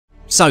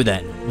So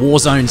then,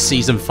 Warzone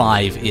Season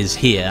 5 is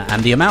here,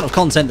 and the amount of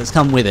content that's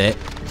come with it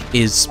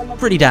is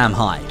pretty damn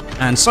high.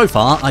 And so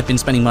far, I've been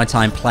spending my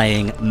time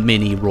playing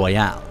Mini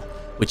Royale,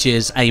 which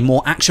is a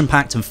more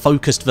action-packed and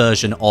focused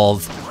version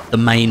of the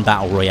main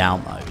Battle Royale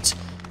mode.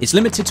 It's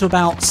limited to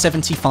about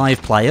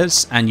 75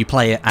 players, and you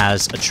play it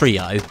as a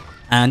trio,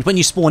 and when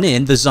you spawn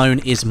in, the zone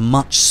is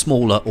much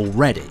smaller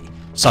already,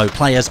 so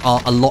players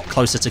are a lot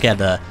closer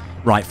together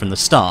right from the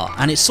start,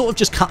 and it sort of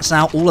just cuts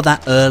out all of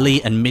that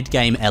early and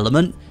mid-game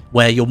element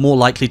where you're more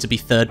likely to be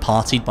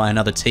third-partied by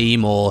another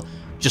team or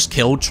just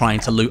killed trying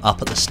to loot up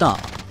at the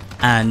start,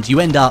 and you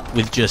end up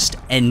with just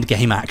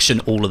end-game action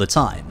all of the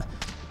time.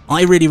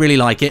 I really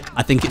like it.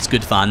 I think it's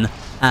good fun,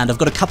 and I've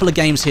got a couple of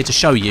games here to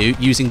show you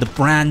using the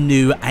brand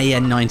new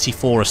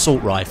AN-94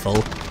 assault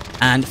rifle,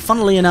 and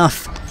funnily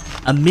enough,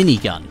 a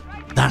minigun.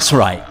 That's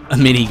right, a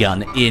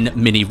minigun in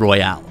Mini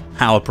Royale.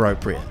 How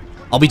appropriate.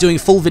 I'll be doing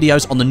full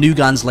videos on the new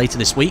guns later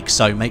this week,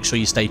 so make sure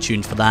you stay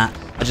tuned for that.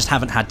 I just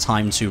haven't had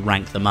time to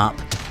rank them up.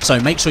 So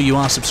make sure you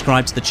are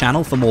subscribed to the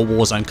channel for more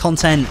Warzone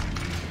content,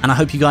 and I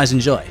hope you guys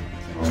enjoy.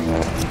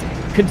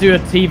 Could do a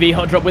TV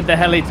hot drop with the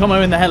heli.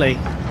 Tomo in the heli.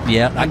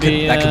 Yeah, that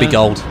could be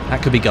gold.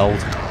 That could be gold.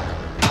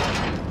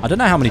 I don't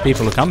know how many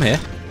people have come here.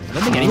 I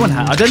don't think anyone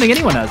has. I don't think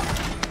anyone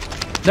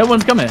has. No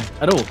one's come here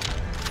at all.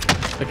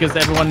 Because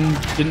everyone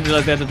didn't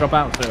realise they had to drop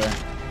out to it.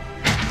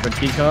 Got a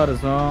key card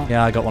as well.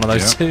 Yeah, I got one of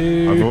those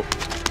too.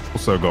 I've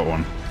also got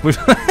one.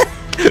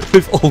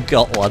 We've all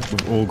got one.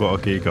 We've all got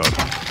a key card.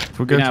 If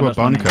we go to a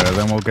bunker,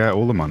 then we'll get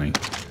all the money.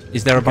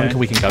 Is there a bunker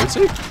we can go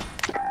to?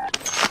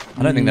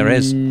 I don't think there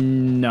is.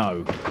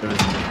 No, there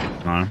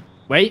isn't. No.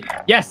 Wait.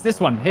 Yes,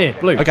 this one. Here,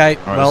 blue. Okay,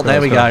 right, well, there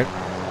we go.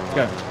 Let's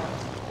go.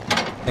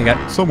 There you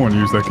go. Someone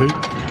use their key.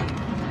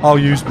 I'll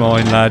use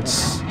mine,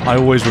 lads. I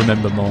always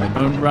remember mine.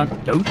 Don't run.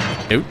 Don't.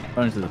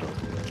 Run into the door.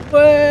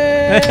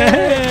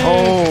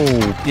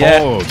 Oh, yeah.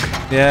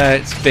 Pog. Yeah,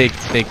 it's big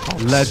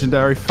pogs.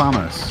 Legendary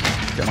Famous.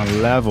 Get my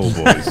level,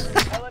 boys.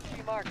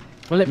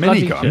 Well, it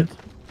minigun.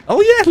 Oh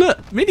yeah, look,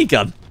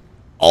 minigun.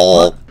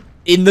 Oh,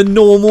 in the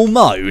normal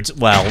mode.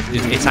 Well,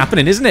 it's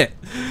happening, isn't it?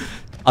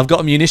 I've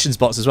got a munitions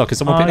box as well. Can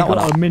someone pick that one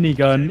up? I got a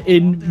minigun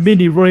in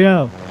Mini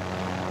Royale.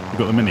 You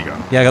got the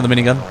minigun? Yeah, I got the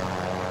minigun.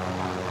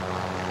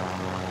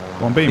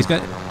 One beam. He's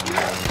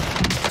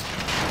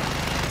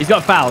got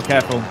a foul.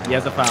 Careful. He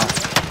has a foul.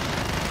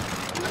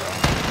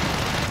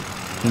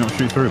 Can you not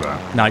shoot through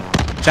that? No.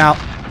 Ciao.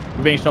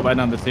 We're being shot by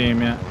another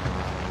team, yeah.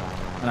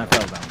 And I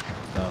fell down.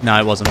 So. No,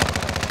 it wasn't.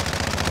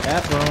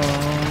 Careful.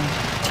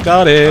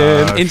 Got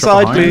him.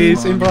 Inside,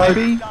 please. Inside.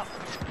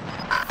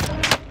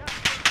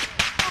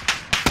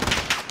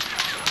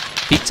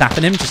 Keep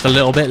tapping him just a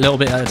little bit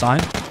at a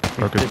time.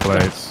 Focus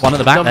plates. One at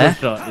the back there.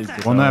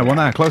 One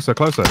there. Closer.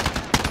 Go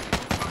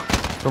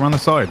around the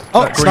side.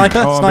 Oh,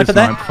 sniper. Sniper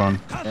there. Fun.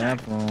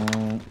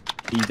 Careful.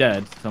 He's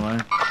dead somewhere.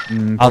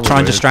 I'll try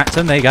and distract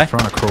him. There you go.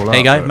 Trying to crawl out. There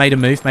you go. Made a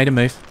move.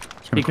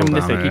 Keep coming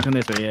this way. Keep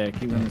coming this way. Yeah,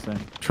 keep coming this way.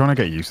 Trying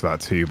to get used to that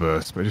two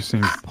burst, but it just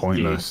seems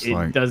pointless.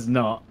 It does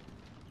not.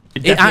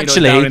 It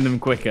actually downing them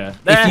quicker.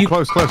 If you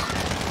close.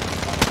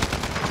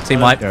 Team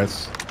wipe. Yeah,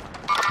 it's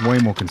way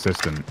more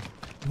consistent.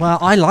 Well,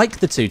 I like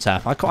the two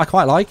tap. I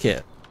quite like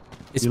it.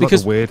 It's you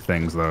because like the weird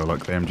things though,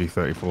 like the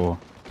MG34.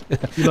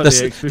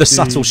 the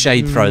subtle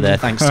shade throw there.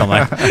 Thanks,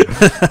 Tomo.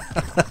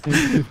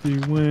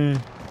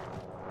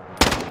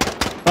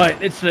 Right,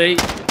 literally,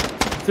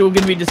 it's all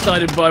going to be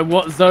decided by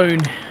what zone.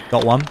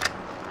 Got one.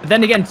 But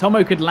then again,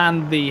 Tomo could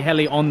land the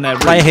heli on their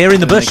roof. Right here in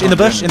the bush, in the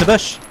bush.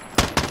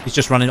 He's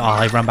just running. Oh,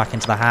 he ran back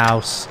into the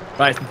house.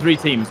 Right, it's 3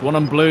 teams. One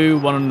on blue,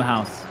 one on the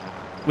house.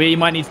 We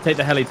might need to take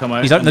the heli,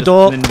 Tomo. He's opened the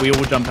door. And then we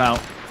all jump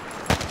out.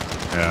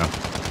 Yeah,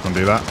 gonna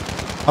do that.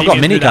 I've got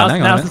a minigun.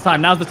 Hang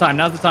on. Now's the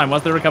time.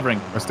 Whilst they're recovering.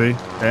 SD,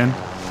 in.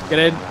 Get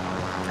in.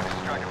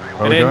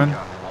 Where are we going?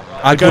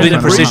 I got in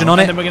precision on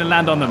it. And then we're going to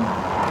land on them.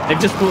 They've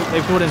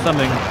caught in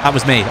something. That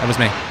was me.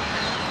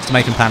 Just to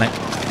make him panic.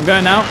 I'm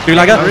going now.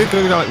 Gulager.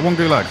 One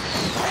gulag.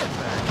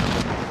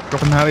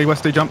 Dropping the heli,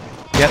 Westy, jump.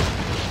 Yep.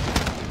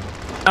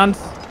 And.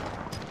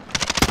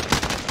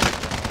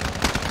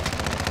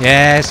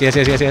 Yes.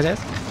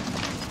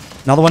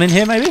 Another one in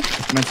here, maybe?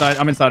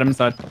 I'm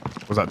inside.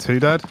 Was that 2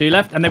 dead? 2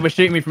 left, and they were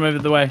shooting me from over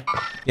the way.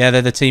 Yeah,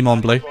 they're the team on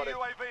blue. Good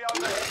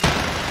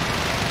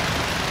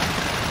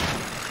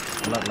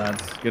luck,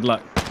 lads. Good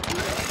luck,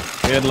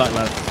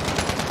 lads.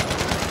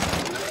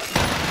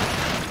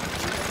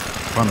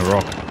 Find the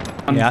rock.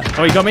 Yeah.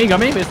 Oh, he got me,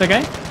 but it's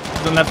okay. He's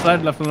on the left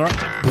side, left on the rock.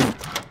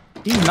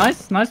 He's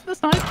nice with the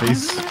snipe.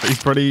 He's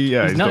pretty,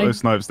 yeah, he's got those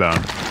snipes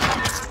down.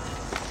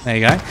 There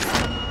you go.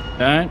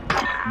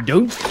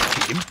 Don't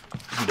shoot him.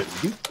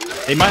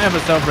 He might have a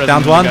self-res.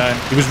 Downed one.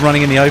 He was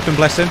running in the open,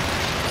 bless him.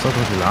 So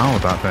bloody loud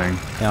with that thing.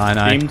 Yeah, I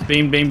know.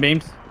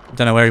 Beams.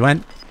 Don't know where he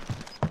went.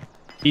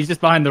 He's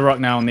just behind the rock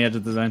now on the edge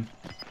of the zone.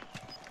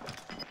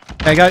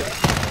 There you go.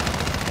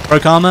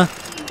 Broke armor.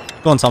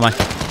 Go on, Tomo.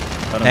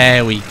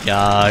 There we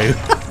go.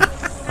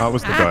 That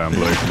was the guy on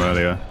blue from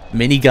earlier.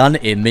 Minigun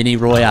in Mini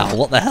Royale.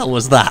 What the hell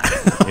was that?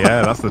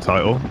 Yeah, that's the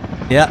title.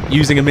 Yeah,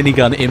 using a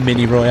minigun in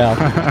Mini Royale.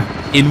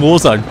 In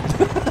Warzone.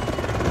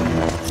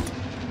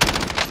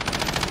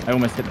 I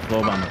almost hit the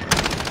floor button.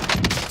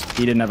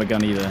 He didn't have a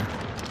gun either.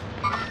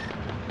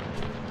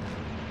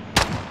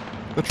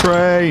 The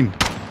train.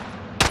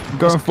 I'm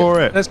going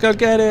for it. Let's go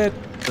get it.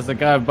 There's a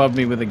guy above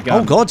me with a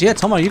gun. Oh god, yeah,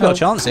 Tomo, you got a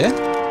chance here.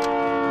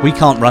 We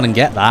can't run and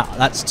get that.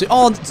 That's too.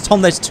 Oh,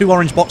 Tom, there's 2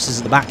 orange boxes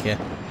at the back here.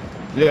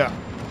 Yeah.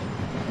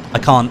 I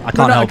can't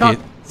help you.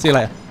 See you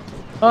later.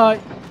 Bye.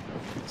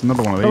 It's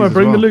another one of these. Oh, as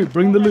bring well. the loot.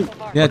 Bring the loot.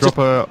 Yeah, just...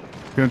 Gonna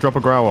drop a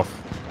growl off.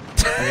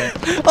 Okay.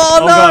 Oh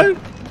no! God.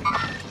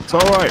 It's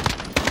all right.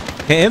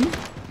 Hit him.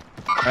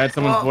 I heard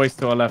someone's voice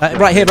to our left.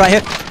 Right here, right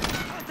here.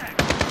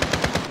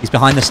 He's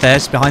behind the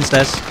stairs. Behind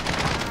stairs.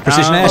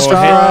 Precision Oh,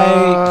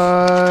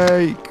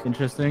 airstrike.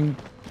 Interesting.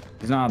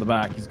 He's not out the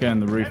back. He's going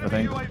the roof, I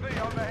think.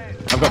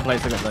 I've got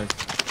plates.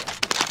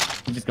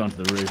 He's just gone to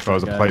the roof. That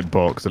was a plate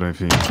box. I don't know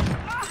if you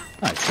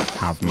Nice.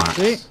 have mats.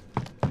 See?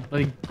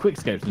 Bloody quick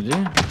scopes, did you?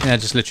 Yeah,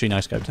 just literally no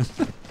scoped him.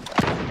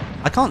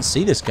 I can't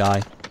see this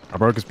guy. I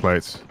broke his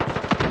plates.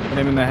 Hit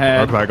him in the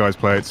head. Broke that guy's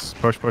plates.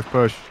 Push, push,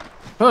 push.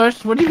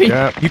 Push? What do you mean?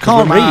 Yeah. You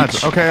can't mad.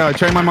 reach. Okay, I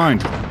changed my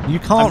mind. You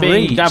I'm can't being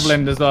reach.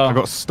 dabbling as well. I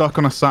got stuck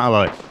on a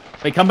satellite.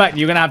 Wait, come back.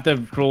 You're going to have to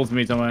crawl to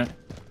me somewhere.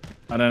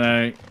 I don't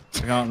know. I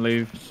can't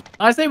leave.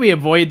 I say we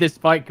avoid this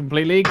fight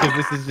completely because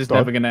this is just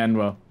never going to end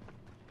well.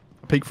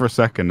 I peeked for a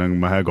second and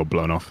my hair got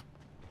blown off.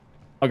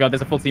 Oh god,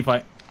 there's a full team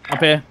fight. Up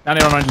here. Down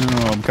here on orange.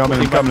 Oh, I'm coming.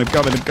 We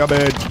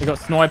got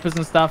snipers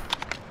and stuff.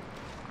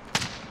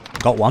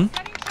 Got one.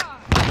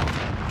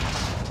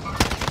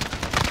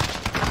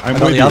 I'm I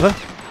got with the you. other.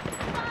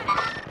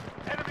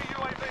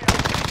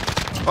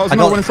 Oh, there's I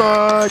no got- one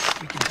inside.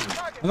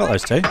 I got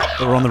those 2.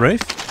 They were on the roof.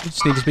 You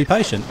just need to be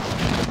patient.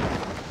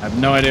 I have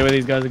no idea where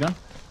these guys are gone.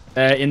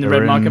 In the They're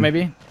red marker, in-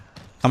 maybe?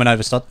 Coming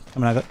over, stud.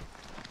 Coming over.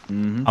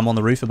 I'm on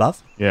the roof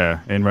above. Yeah,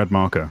 in red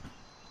marker.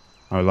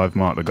 I live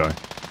marked the guy.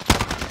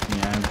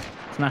 Yeah,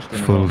 smashed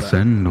him. Full as well,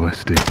 send,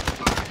 Westy.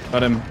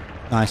 got him.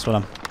 Nice,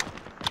 well done.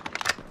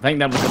 I think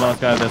that was the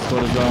last guy that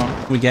scored as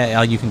well. We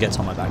get. You can get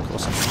Tomo back,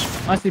 awesome.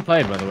 Nicely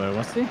played, by the way,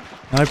 Rusty. No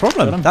Got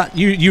problem. him. That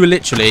you were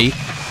literally.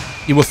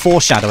 You were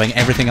foreshadowing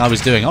everything I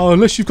was doing. Oh,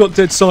 unless you've got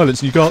dead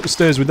silence and you go up the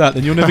stairs with that,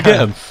 then you'll never get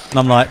him. And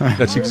I'm like,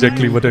 that's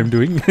exactly what I'm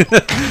doing. He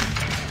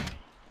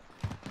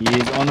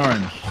is on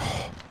orange.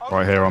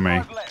 Right here on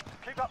me.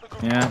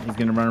 Yeah, he's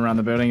going to run around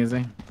the building, is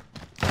he?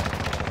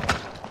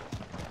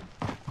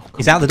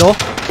 He's out the door.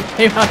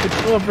 Came out the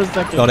door for a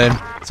second. Got him.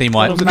 Team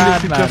white. Was Was it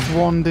Mad literally man. just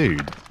one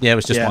dude? Yeah, it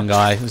was just Yeah. one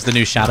guy. It was the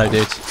new shadow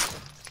dude. Could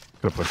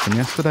have pushed him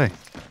yesterday.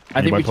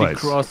 I think Buy we should plates?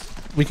 cross.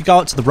 We could go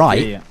up to the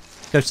right. Yeah.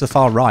 Go to the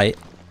far right.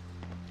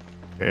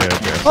 Yeah,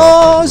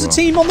 Oh, there's a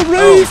team on the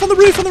roof. On the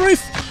roof. On the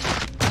roof.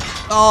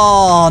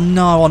 Oh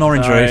no, on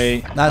orange Sorry.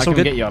 roof. That's I all can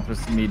good. get you up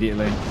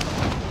immediately.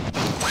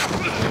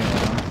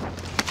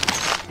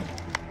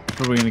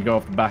 Probably going to go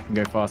off the back and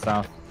go far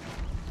south.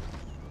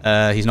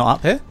 He's not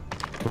up here.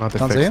 Glad they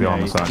Can't see fixed him? the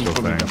armor he's satchel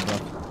probably thing. jumped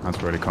off.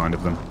 That's really kind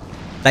of them.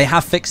 They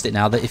have fixed it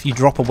now that if you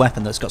drop a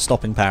weapon that's got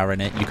stopping power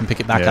in it, you can pick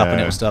it back up and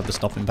Yeah. it'll still have the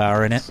stopping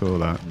power in it, Saw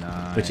that.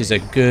 Nice. which is a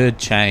good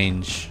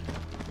change.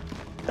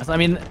 I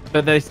mean,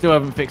 but they still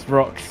haven't fixed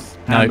rocks.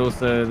 And Nope.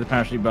 also the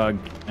parachute bug.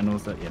 And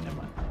also, yeah, never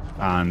mind.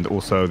 And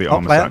also the Oh,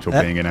 armor player. satchel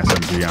Yeah. being in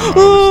SMG ammo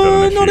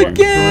Oh, is still not an issue.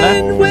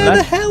 again! Left, Where the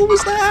left. hell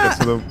was Get that?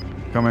 to the...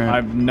 Come I here.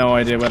 have no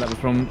idea where that was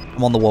from.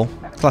 I'm on the wall.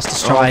 Cluster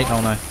strike.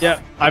 Oh, no. Yeah,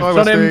 I've Oh,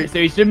 shot him, Rusty. so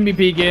he shouldn't be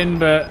peeking,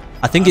 but...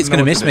 I think it's don't going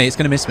to know what miss to me. do. It's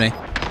going to miss me.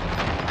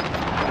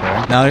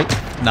 Okay. No,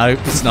 no,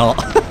 it's not.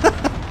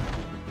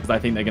 Because I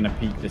think they're going to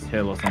peek this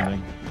hill or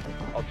something.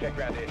 Yeah,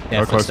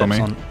 Go close on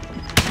footsteps me.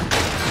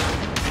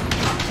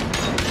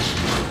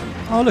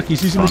 Oh, look,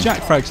 he's using the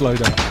Jack Frags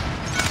loader.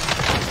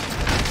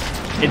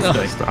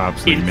 Instantly. Just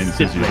absolutely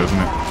minces you, Instantly. doesn't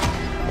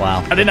it? Wow.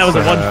 I think that was a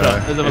one-shot.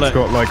 Let's have a It's look.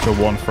 got like the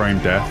one frame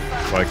death.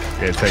 Like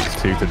it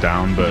takes 2 to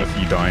down, but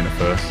you die in the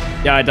first.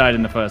 Yeah, I died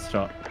in the first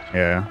shot.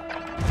 Yeah.